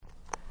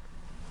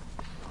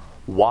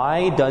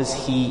Why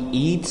does he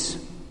eat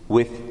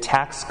with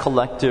tax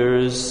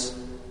collectors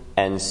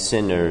and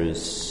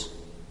sinners?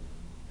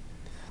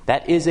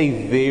 That is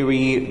a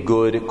very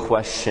good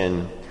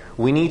question.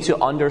 We need to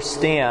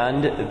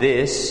understand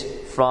this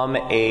from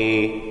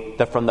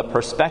the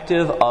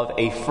perspective of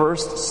a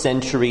first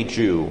century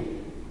Jew.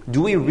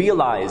 Do we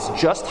realize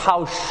just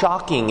how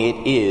shocking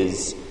it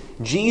is?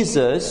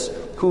 Jesus,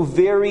 who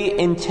very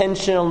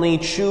intentionally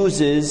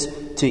chooses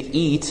to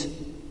eat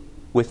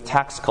with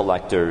tax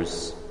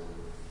collectors.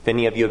 If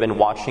any of you have been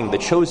watching The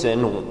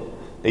Chosen,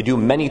 they do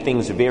many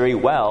things very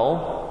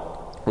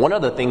well. One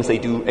of the things they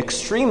do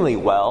extremely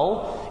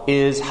well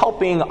is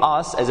helping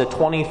us as a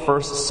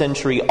 21st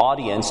century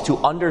audience to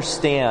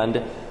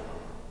understand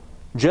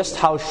just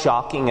how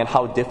shocking and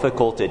how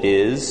difficult it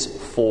is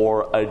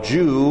for a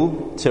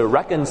Jew to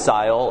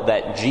reconcile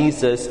that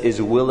Jesus is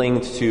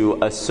willing to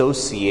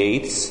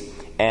associate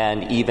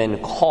and even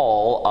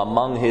call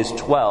among his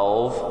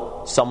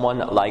 12 someone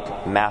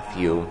like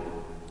Matthew.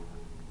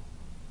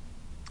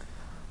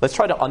 Let's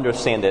try to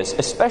understand this,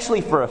 especially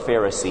for a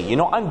Pharisee.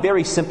 I'm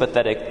very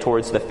sympathetic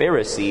towards the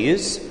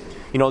Pharisees.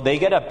 They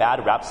get a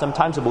bad rap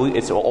sometimes.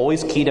 It's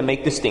always key to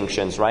make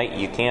distinctions, right?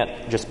 You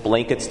can't just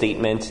blanket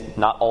statement,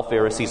 not all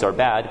Pharisees are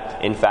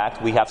bad. In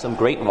fact, we have some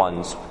great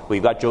ones.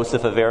 We've got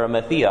Joseph of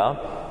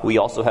Arimathea. We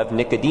also have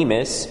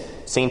Nicodemus.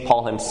 St.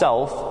 Paul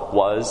himself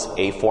was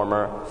a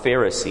former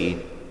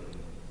Pharisee.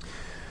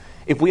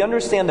 If we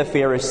understand the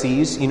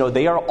Pharisees,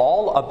 they are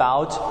all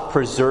about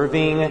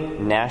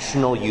preserving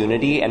national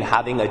unity and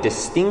having a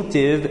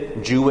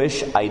distinctive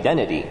Jewish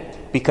identity,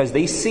 because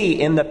they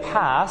see in the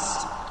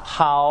past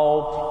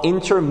how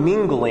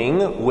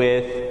intermingling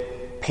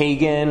with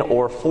pagan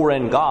or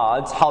foreign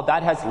gods, how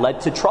that has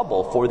led to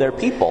trouble for their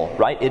people,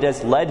 right? It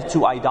has led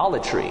to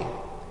idolatry.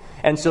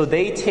 And so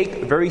they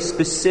take very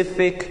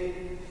specific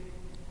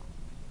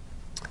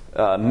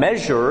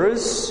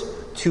measures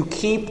to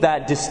keep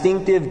that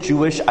distinctive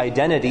Jewish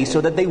identity so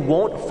that they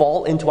won't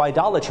fall into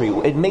idolatry.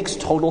 It makes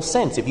total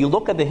sense. If you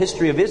look at the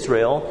history of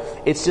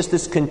Israel, it's just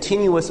this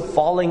continuous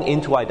falling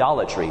into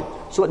idolatry.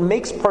 So it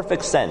makes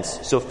perfect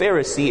sense. So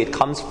Pharisee, it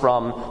comes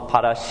from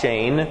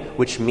parashen,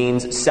 which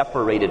means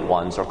separated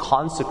ones or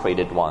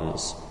consecrated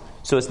ones.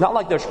 So it's not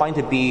like they're trying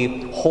to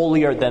be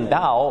holier than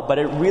thou, but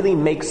it really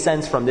makes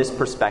sense from this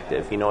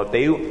perspective. If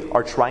they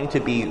are trying to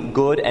be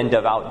good and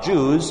devout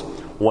Jews,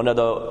 one of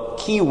the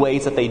key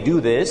ways that they do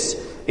this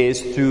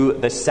is through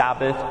the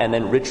Sabbath and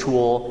then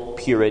ritual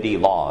purity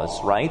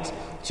laws, right?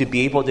 To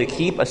be able to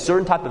keep a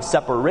certain type of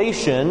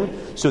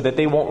separation so that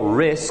they won't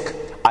risk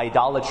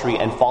idolatry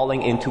and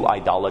falling into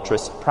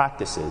idolatrous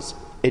practices.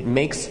 It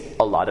makes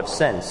a lot of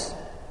sense.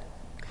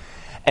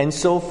 And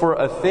so for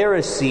a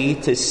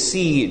Pharisee to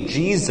see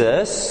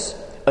Jesus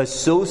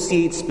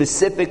associate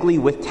specifically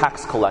with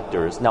tax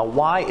collectors. Now,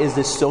 why is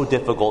this so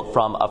difficult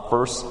from a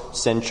first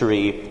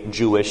century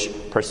Jewish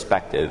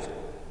perspective?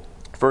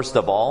 First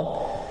of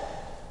all,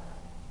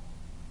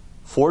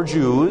 for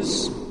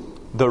Jews,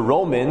 the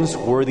Romans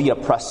were the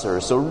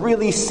oppressors, so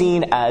really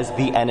seen as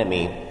the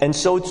enemy. And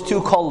so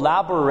to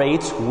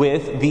collaborate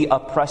with the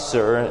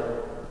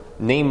oppressor,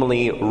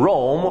 namely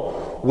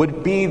Rome,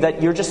 would be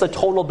that you're just a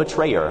total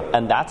betrayer.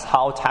 And that's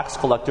how tax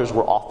collectors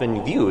were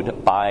often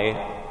viewed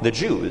by the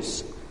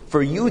Jews.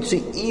 For you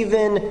to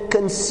even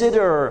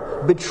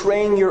consider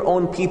betraying your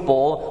own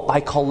people by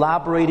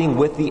collaborating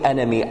with the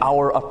enemy,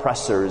 our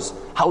oppressors,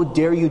 how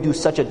dare you do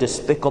such a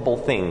despicable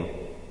thing?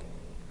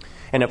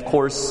 And of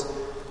course,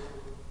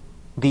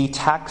 the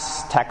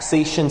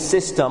taxation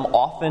system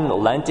often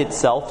lent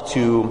itself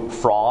to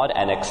fraud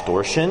and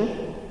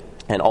extortion,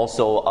 and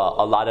also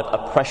a lot of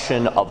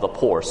oppression of the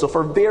poor. So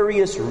for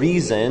various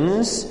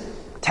reasons,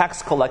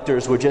 tax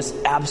collectors were just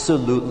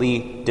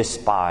absolutely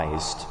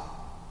despised.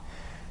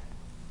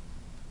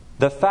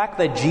 The fact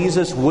that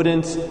Jesus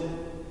wouldn't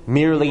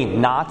merely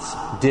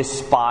not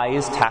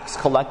despise tax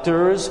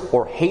collectors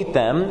or hate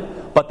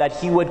them, but that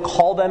he would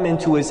call them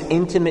into his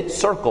intimate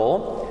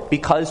circle,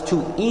 because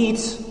to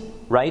eat,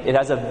 right, it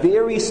has a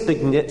very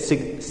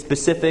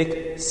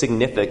specific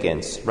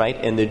significance,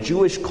 right? In the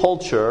Jewish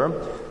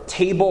culture,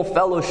 table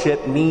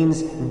fellowship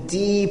means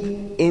deep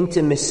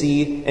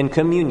intimacy and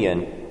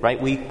communion,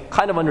 right? We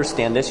kind of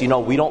understand this.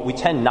 We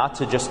tend not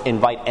to just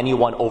invite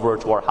anyone over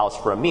to our house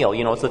for a meal.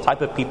 It's the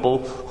type of people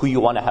who you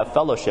want to have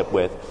fellowship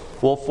with.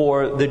 Well,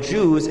 for the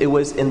Jews, it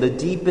was in the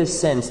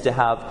deepest sense to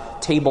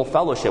have table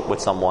fellowship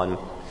with someone.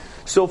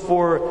 So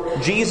for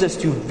Jesus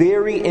to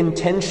very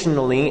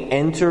intentionally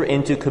enter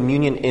into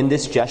communion in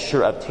this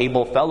gesture of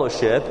table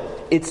fellowship,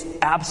 it's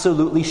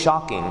absolutely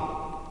shocking.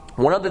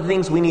 One of the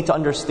things we need to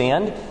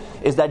understand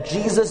is that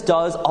Jesus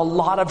does a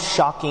lot of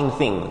shocking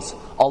things.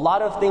 A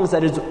lot of things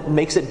that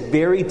makes it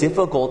very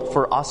difficult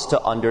for us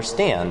to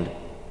understand.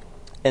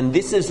 And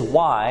this is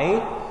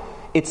why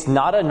it's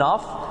not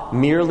enough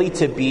merely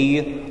to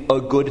be a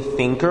good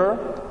thinker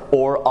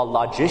or a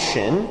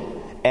logician,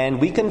 and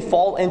we can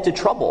fall into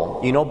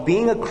trouble.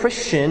 Being a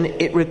Christian,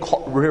 it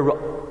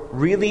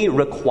really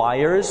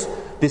requires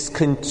this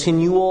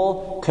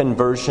continual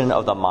conversion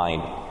of the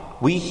mind.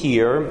 we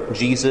hear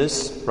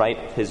Jesus, right,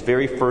 his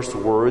very first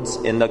words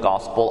in the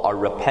gospel are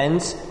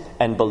repent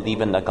and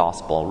believe in the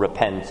gospel.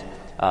 Repent,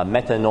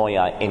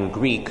 metanoia in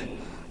Greek.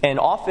 And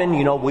often,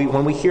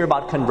 when we hear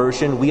about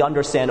conversion, we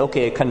understand,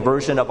 okay, a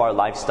conversion of our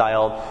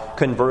lifestyle,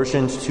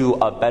 conversions to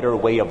a better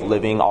way of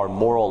living our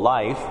moral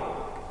life.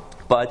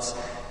 But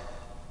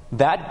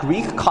that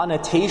Greek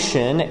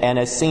connotation, and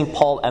as St.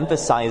 Paul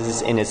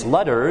emphasizes in his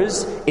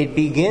letters, it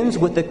begins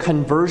with the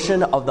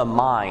conversion of the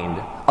mind,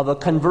 of a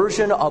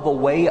conversion of a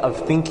way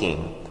of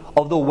thinking,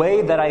 of the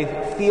way that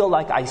I feel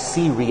like I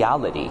see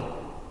reality.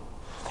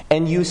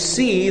 And you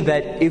see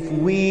that if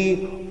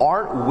we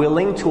aren't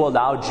willing to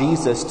allow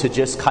Jesus to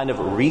just kind of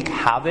wreak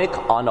havoc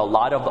on a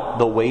lot of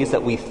the ways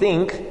that we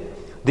think,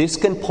 this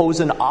can pose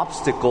an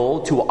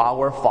obstacle to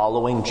our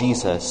following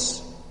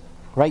Jesus.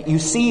 Right? You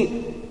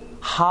see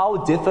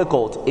how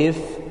difficult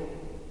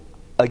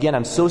again,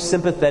 I'm so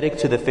sympathetic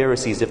to the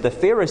Pharisees. If the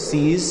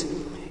Pharisees,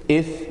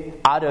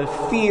 out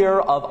of fear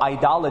of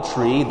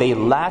idolatry, they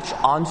latch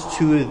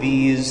onto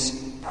these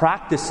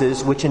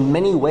practices, which in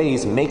many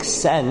ways make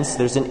sense,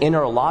 there's an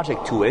inner logic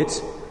to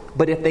it,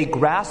 but if they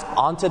grasp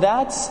onto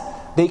that,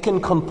 they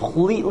can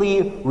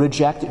completely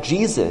reject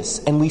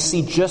Jesus. And we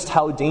see just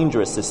how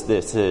dangerous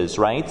this is,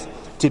 right?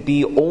 To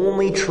be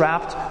only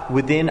trapped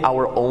within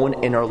our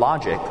own inner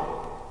logic.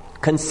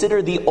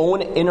 Consider the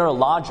own inner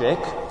logic,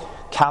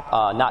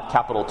 not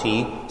capital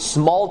T,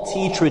 small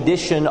t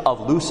tradition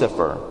of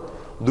Lucifer.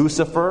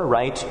 Lucifer,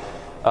 right,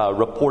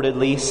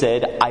 reportedly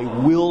said, I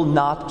will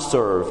not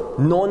serve,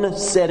 non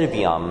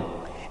serviam.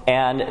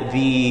 And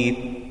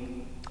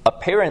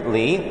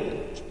apparently,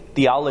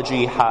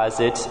 theology has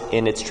it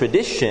in its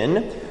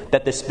tradition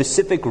that the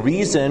specific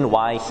reason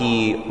why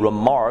he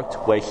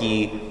remarked, where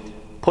he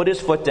put his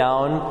foot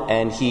down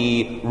and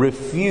he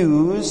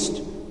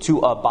refused to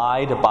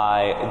abide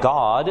by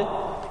God,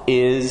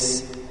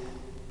 is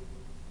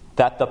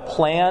that the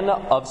plan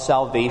of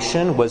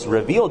salvation was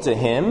revealed to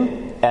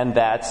him, and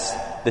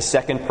that the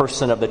second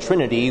person of the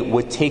Trinity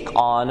would take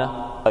on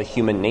a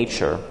human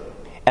nature.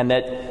 And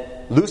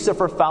that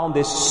Lucifer found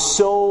this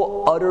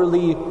so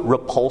utterly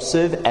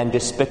repulsive and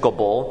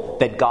despicable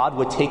that God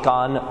would take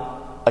on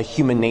a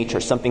human nature,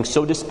 something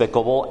so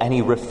despicable, and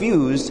he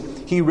refused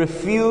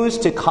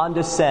to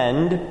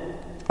condescend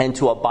and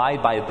to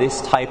abide by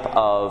this type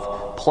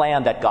of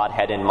plan that God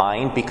had in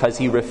mind, because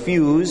he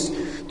refused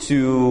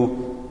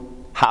to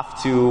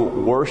have to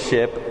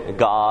worship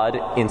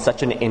God in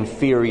such an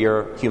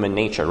inferior human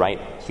nature, right?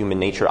 Human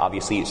nature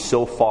obviously is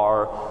so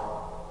far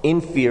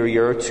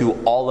inferior to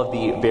all of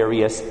the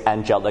various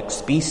angelic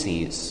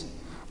species.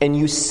 And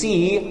you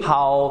see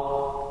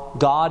how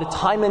God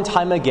time and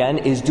time again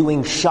is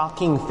doing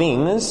shocking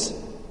things.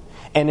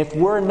 And if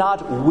we're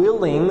not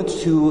willing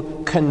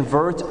to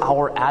convert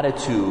our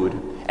attitude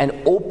and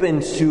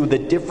open to the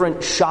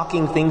different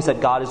shocking things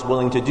that God is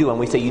willing to do, and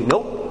we say,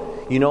 nope,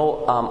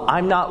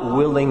 I'm not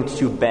willing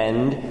to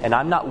bend, and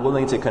I'm not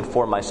willing to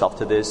conform myself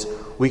to this,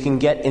 we can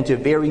get into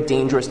very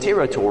dangerous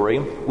territory,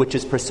 which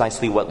is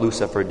precisely what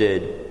Lucifer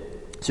did.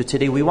 So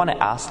today we want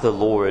to ask the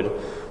Lord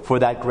for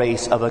that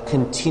grace of a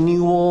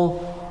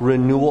continual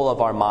renewal of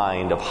our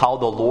mind, of how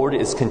the Lord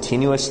is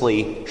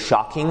continuously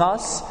shocking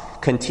us,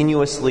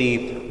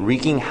 continuously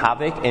wreaking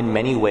havoc in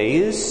many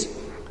ways,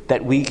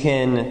 that we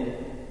can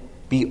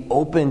be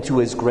open to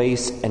his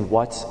grace and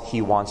what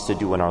he wants to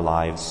do in our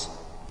lives.